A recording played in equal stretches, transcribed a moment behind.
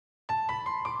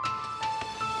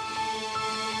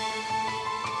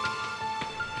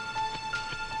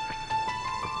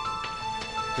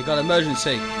We've got an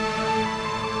emergency.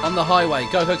 On the highway.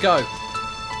 Go, go, go.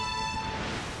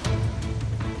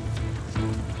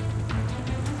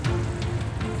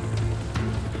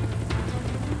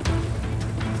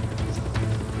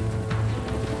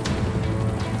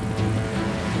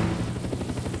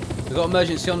 We've got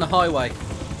emergency on the highway.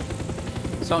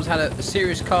 Someone's had a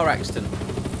serious car accident.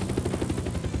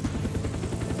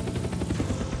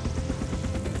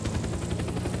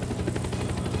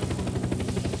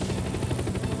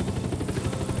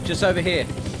 Just over here.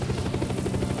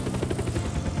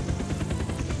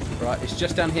 Right, it's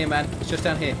just down here, man. It's just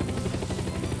down here.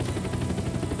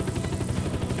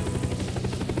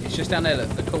 It's just down there, look.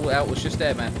 The call out was just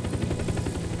there, man.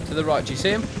 To the right. Do you see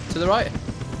him? To the right?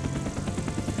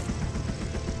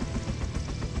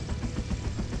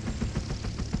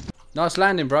 Nice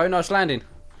landing, bro. Nice landing.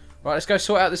 Right, let's go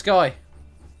sort out this guy.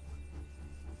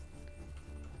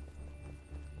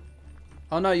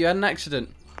 Oh no, you had an accident.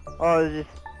 Oh, it was just...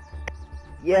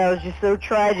 Yeah, it was just so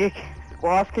tragic.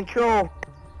 Lost control.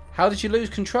 How did you lose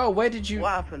control? Where did you... What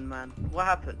happened, man? What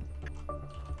happened?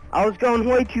 I was going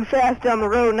way too fast down the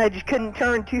road and I just couldn't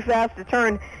turn too fast to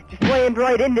turn. Just slammed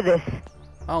right into this.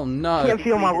 Oh no. Can't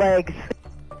feel my legs.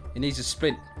 He needs a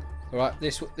splint. Alright,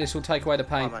 this will take away the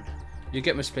pain. Oh, man. You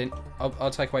get my splint.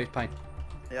 I'll take away his pain.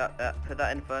 Yeah, put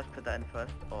that in first, put that in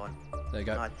first. On. There you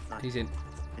go. Nice, nice. He's in.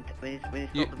 We need to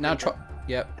You, stop the now bleeding. try...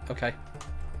 Yep, okay.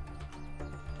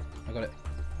 I got it.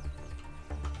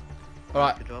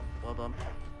 Alright. Good job, well done.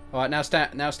 Alright, now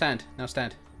stand. Now stand. Now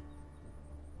stand.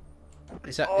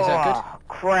 Is that Oh, good?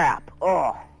 crap.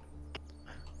 Oh.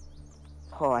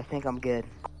 Oh, I think I'm good.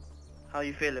 How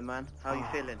you feeling, man? How you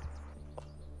feeling?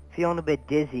 Feeling a bit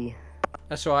dizzy.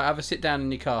 That's alright, have a sit down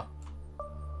in your car.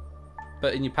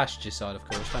 But in your passenger side, of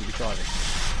course. Don't be driving.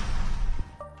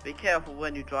 Be careful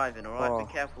when you're driving, alright? Oh.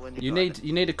 Be careful when you're You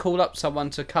driving. need to call up someone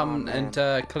to come Oh, and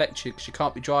collect you, because you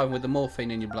can't be driving with the morphine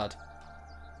in your blood.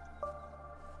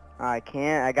 I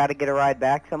can't. I gotta get a ride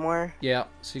back somewhere. Yeah,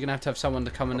 so you're gonna have to have someone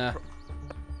to come and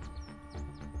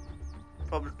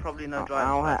Probably no I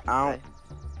driving. license,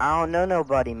 I don't know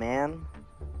nobody, man.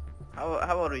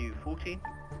 How old are you? 14?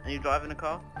 And you driving a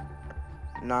car?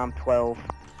 No, I'm 12.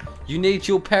 You need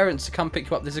your parents to come pick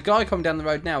you up. There's a guy coming down the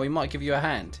road now. He might give you a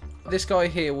hand. This guy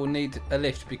here will need a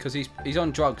lift because he's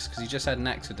on drugs because he just had an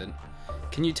accident.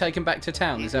 Can you take him back to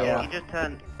town? Is that Yeah. right? He just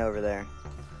turned... Over there.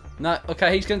 No.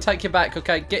 Okay, he's going to take you back.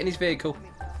 Okay, get in his vehicle.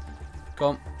 Go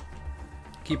on.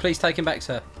 Can you please take him back,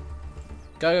 sir?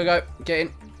 Go, go, go. Get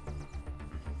in.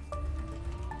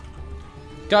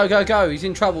 Go, go, go. He's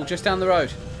in trouble just down the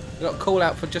road. We've got a call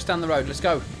out for just down the road. Let's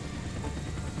go.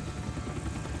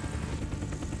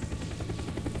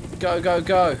 Go, go,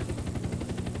 go.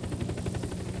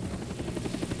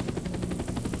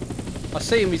 I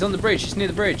see him. He's on the bridge. He's near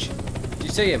the bridge. Do you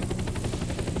see him?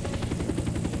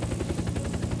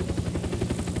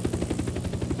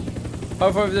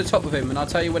 Hover over the top of him and I'll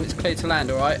tell you when it's clear to land,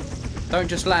 alright? Don't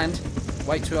just land.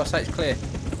 Wait till I say it's clear.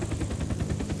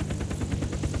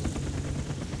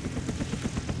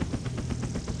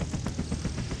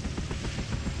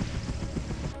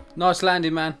 Nice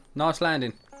landing, man. Nice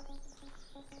landing.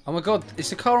 Oh my god, is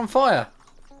the car on fire?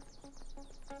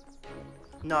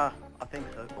 No, I think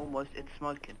so. Almost. It's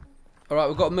smoking. Alright,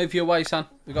 we've got to move you away, son.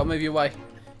 We've got to move you away.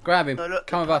 Grab him. No, look,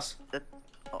 Come with us.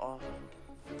 Oh,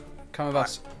 Come with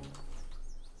us.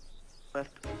 we Come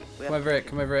have over to it.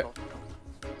 Come over it.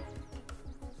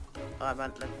 Alright,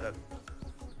 man. Let's go.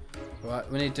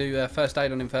 Right, we need to do first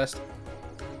aid on him first.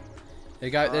 There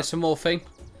you go. There's some morphine.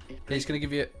 He's going to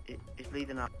give you... He's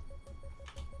bleeding out.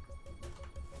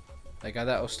 There you go.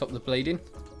 That'll stop the bleeding.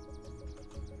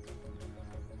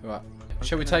 Right.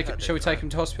 Shall we take him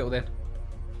to hospital then?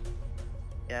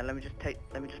 Yeah, let me just put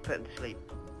him to sleep.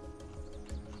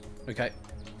 Okay.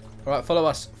 Alright, follow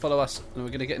us. Follow us. And we're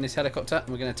going to get in this helicopter and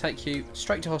we're going to take you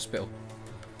straight to hospital.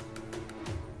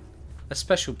 A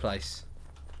special place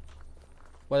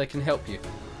where they can help you.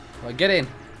 Right, get in.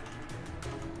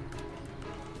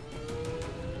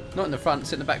 Not in the front,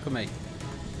 sit in the back with me.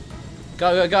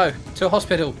 Go, go, go. To a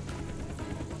hospital.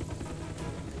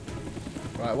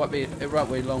 Right, it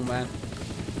won't be long, man.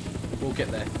 We'll get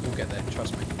there. We'll get there,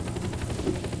 trust me.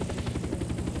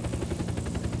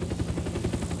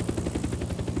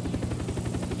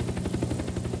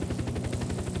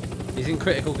 He's in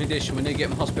critical condition. We need to get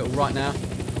him to hospital right now.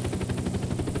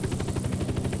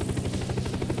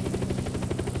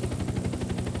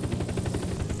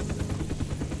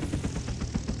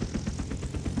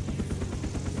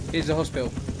 Here's the hospital.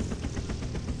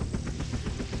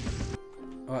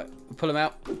 Alright, we'll pull him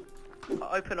out.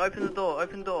 Open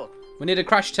the door. We need a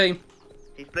crash team.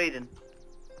 He's bleeding.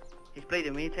 We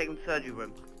need to take him to the surgery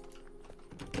room.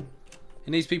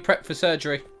 He needs to be prepped for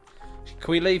surgery.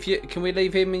 Can we leave you? Can we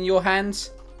leave him in your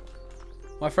hands,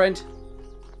 my friend?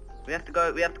 We have to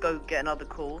go. We have to go get another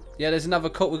call. Yeah, there's another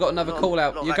call. We've got another call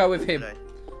out. You go with him. Today.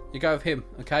 You go with him,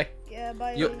 okay? Yeah,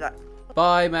 bye.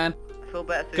 Bye, man. I feel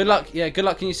better soon. Good luck. Yeah, good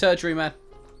luck in your surgery, man.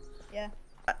 Yeah.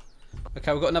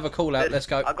 Okay, we've got another call out. Let's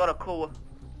go. I got a call.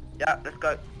 Yeah, let's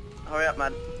go. Hurry up,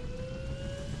 man.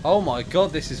 Oh my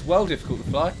god, this is well difficult to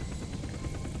fly.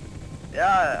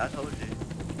 Yeah, I told you.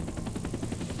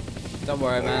 Don't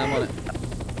worry, man. I'm on it.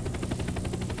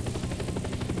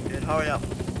 Dude, hurry up.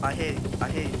 I hear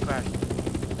you crash.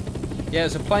 Yeah, it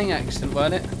was a plane accident,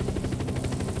 weren't it?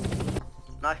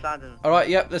 Nice landing. Alright,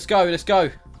 yep, let's go, let's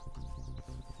go.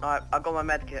 Alright, I got my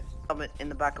med kit. I'm in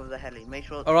the back of the heli. Make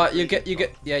sure. Alright, you get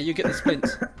the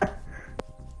splints.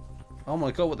 Oh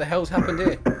my god, what the hell's happened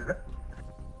here?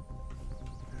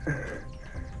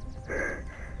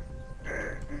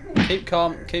 Keep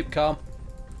calm, keep calm.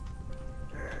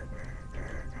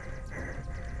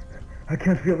 I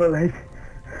can't feel my legs.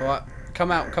 Alright,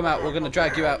 come out, we're gonna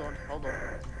drag you out. Hold on.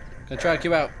 Gonna drag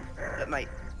you out. Look, mate.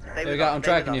 There we go, I'm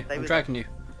dragging you, I'm dragging you.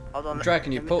 Hold on. I'm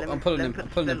dragging you, I'm pulling him, I'm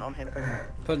pulling him. On him.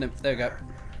 Pulling him, there we go.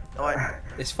 Alright.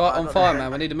 It's on fire,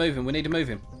 man, we need to move him, we need to move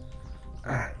him.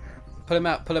 Pull him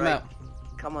out, pull him out.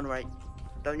 Come on, Ray.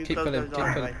 Don't you Keep close pulling, those keep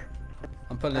eyes, pulling. Ray.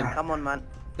 I'm pulling him. Come on, man.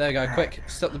 There we go, quick,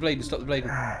 stop the bleeding, stop the bleeding.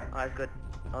 Alright, good.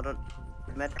 Hold on.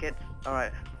 Med kits.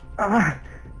 Alright.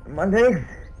 My legs.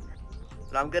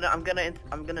 I'm gonna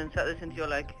insert this into your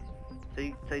leg, so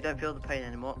you don't feel the pain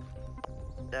anymore.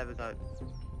 There we go.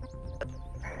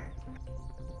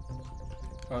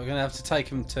 Right, we're gonna have to take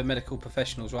him to medical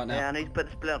professionals right now. Yeah, I need to put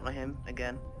the splint on him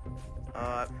again.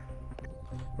 Alright.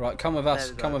 Right, come with us,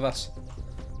 There we come go. with us.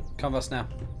 Come with us now.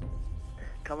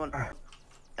 Come on.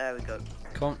 There we go.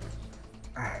 Come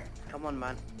on. Come on,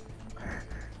 man.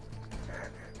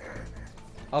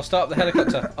 I'll start the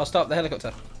helicopter. I'll start the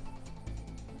helicopter.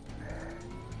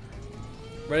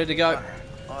 Ready to go.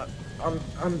 Alright. I'm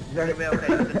It's gonna be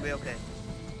okay. It's gonna be okay.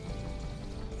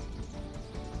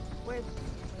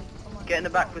 Get in the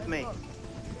back with me.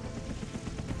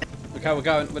 Okay, we're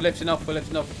going. We're lifting off. We're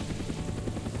lifting off.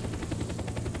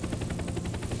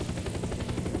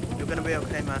 You're gonna be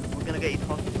okay, man. We're gonna get you to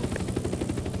hospital.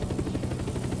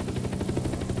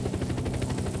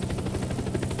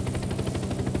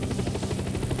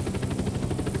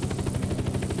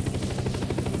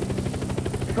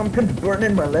 Something's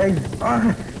burning my legs. It's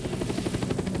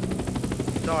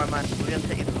alright, man. We're gonna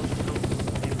take you to hospital.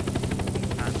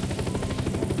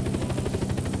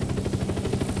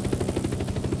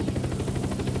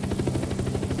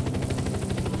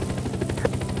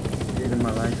 In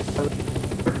my life.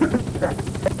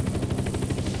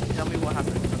 Tell me what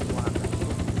happened. Tell me what happened.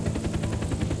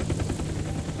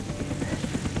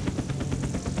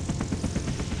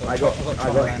 I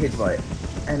got hit by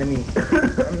enemy.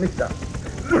 I missed that.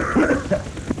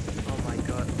 Oh my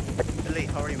god. Elite,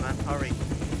 hurry, man. Hurry.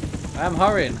 I am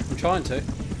hurrying. I'm trying to.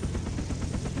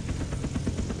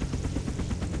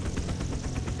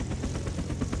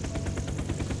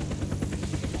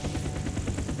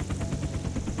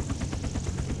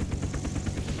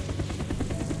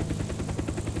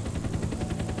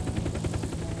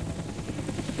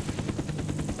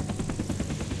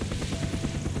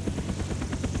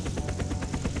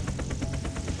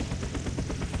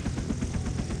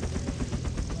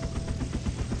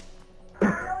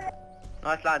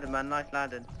 Nice landing, man. Nice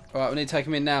landing. Alright, we need to take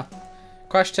him in now.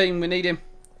 Crash team, we need him.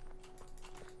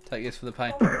 Take this for the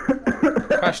pain.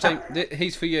 Crash team,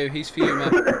 he's for you. He's for you,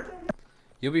 man.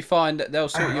 You'll be fine. They'll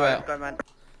sort you Alright, out. let's go, man.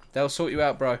 They'll sort you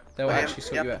out, bro. They'll actually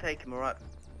sort you you have out. to take him, alright?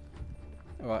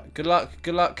 Alright, good luck.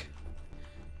 Good luck.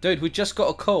 Dude, we just got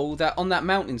a call that on that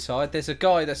mountainside there's a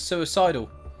guy that's suicidal.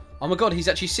 Oh my god, he's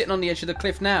actually sitting on the edge of the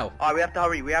cliff now. Alright, we have to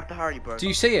hurry. We have to hurry, bro. Do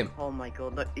you see him? Oh my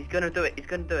god, look, he's gonna do it. He's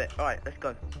gonna do it. Alright, let's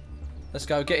go. Let's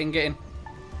go. Get in, get in.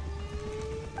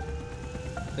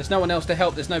 There's no one else to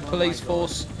help. There's no police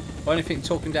force or anything to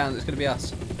talk him down. It's going to be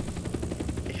us.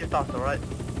 It's just us, alright?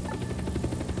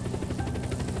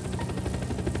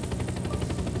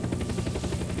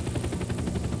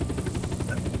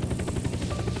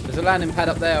 There's a landing pad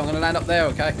up there. I'm going to land up there,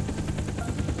 okay?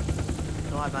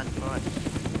 It's alright, man. It's alright.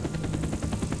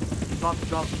 He's about to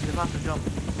jump. He's about to jump.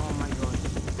 Oh my god.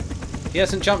 He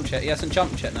hasn't jumped yet. He hasn't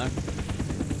jumped yet, no.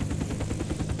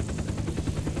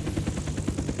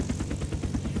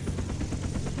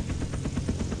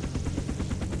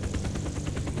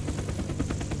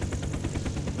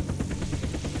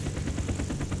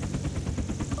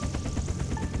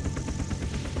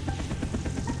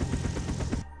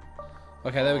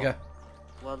 Okay, there we go.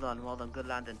 Well done, good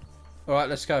landing. Alright,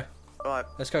 let's go. Alright,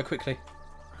 Let's go quickly.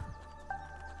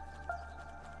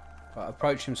 Right,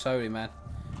 approach him slowly, man.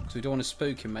 Because we don't want to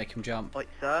spook him, make him jump. Wait,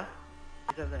 sir?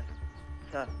 He's over there.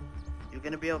 Sir, you're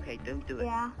gonna be okay. Don't do it.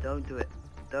 Yeah. Don't do it.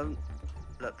 Don't.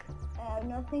 Look. I have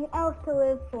nothing else to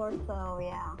live for, so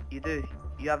yeah. You do.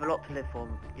 You have a lot to live for.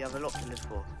 You have a lot to live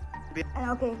for.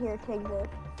 And okay, here, take this.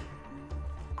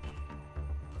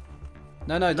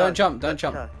 No, don't jump, don't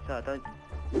jump. Sir, don't.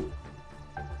 You're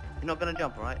not gonna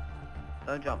jump, alright?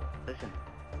 Don't jump. Listen.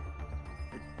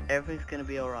 Everything's gonna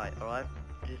be alright, alright?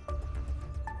 Just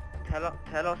tell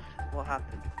us what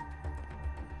happened.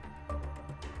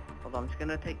 Hold on, I'm just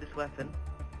gonna take this weapon.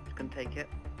 Just gonna take it,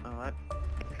 alright?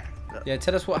 Yeah,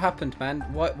 tell us what happened, man.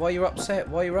 Why you're upset?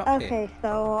 Why you're up here? Okay,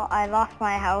 so I lost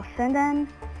my house, and then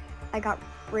I got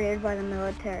raided by the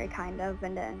military, kind of,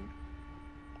 and then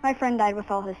my friend died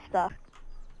with all his stuff.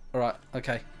 Alright,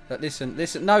 okay. But listen.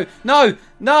 No!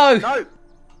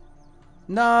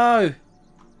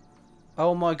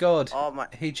 Oh my god. Oh my.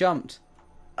 He jumped.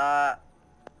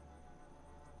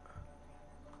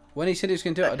 When he said he was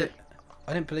going to do it,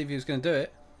 I didn't believe he was going to do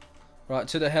it. Right,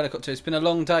 to the helicopter. It's been a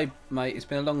long day, mate. It's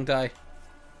been a long day.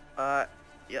 Yeah,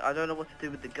 I don't know what to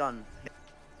do with the gun.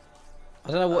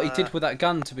 I don't know what he did with that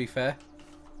gun, to be fair.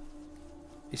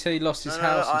 He said he lost his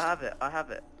house. No, I have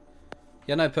it.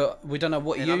 Yeah, no, but we don't know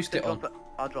what he used it on.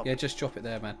 I'll drop it. Yeah, just drop it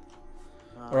there, man.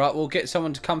 Alright, we'll get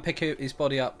someone to come pick his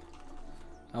body up.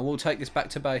 And we'll take this back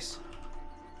to base.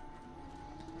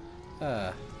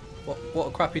 What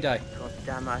a crappy day. God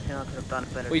damn it, I think I could have done a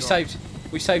better We job.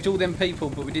 saved all them people,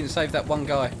 but we didn't save that one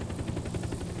guy. He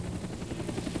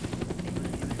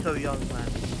was so young, man.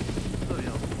 So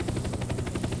young.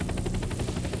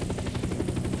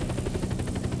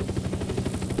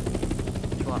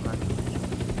 It's right, man.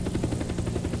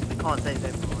 We can't save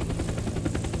everyone.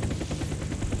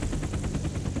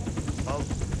 Oh,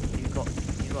 you got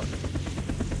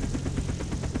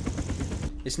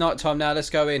It's night time now, let's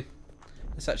go in.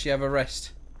 Let's actually have a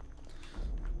rest.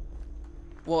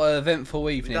 What an eventful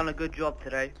We've evening. done a good job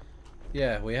today.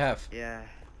 Yeah, we have. Yeah.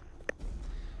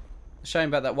 Shame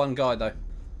about that one guy though.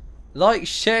 Like,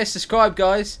 share, subscribe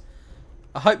guys.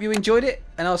 I hope you enjoyed it,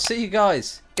 and I'll see you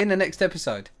guys in the next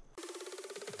episode.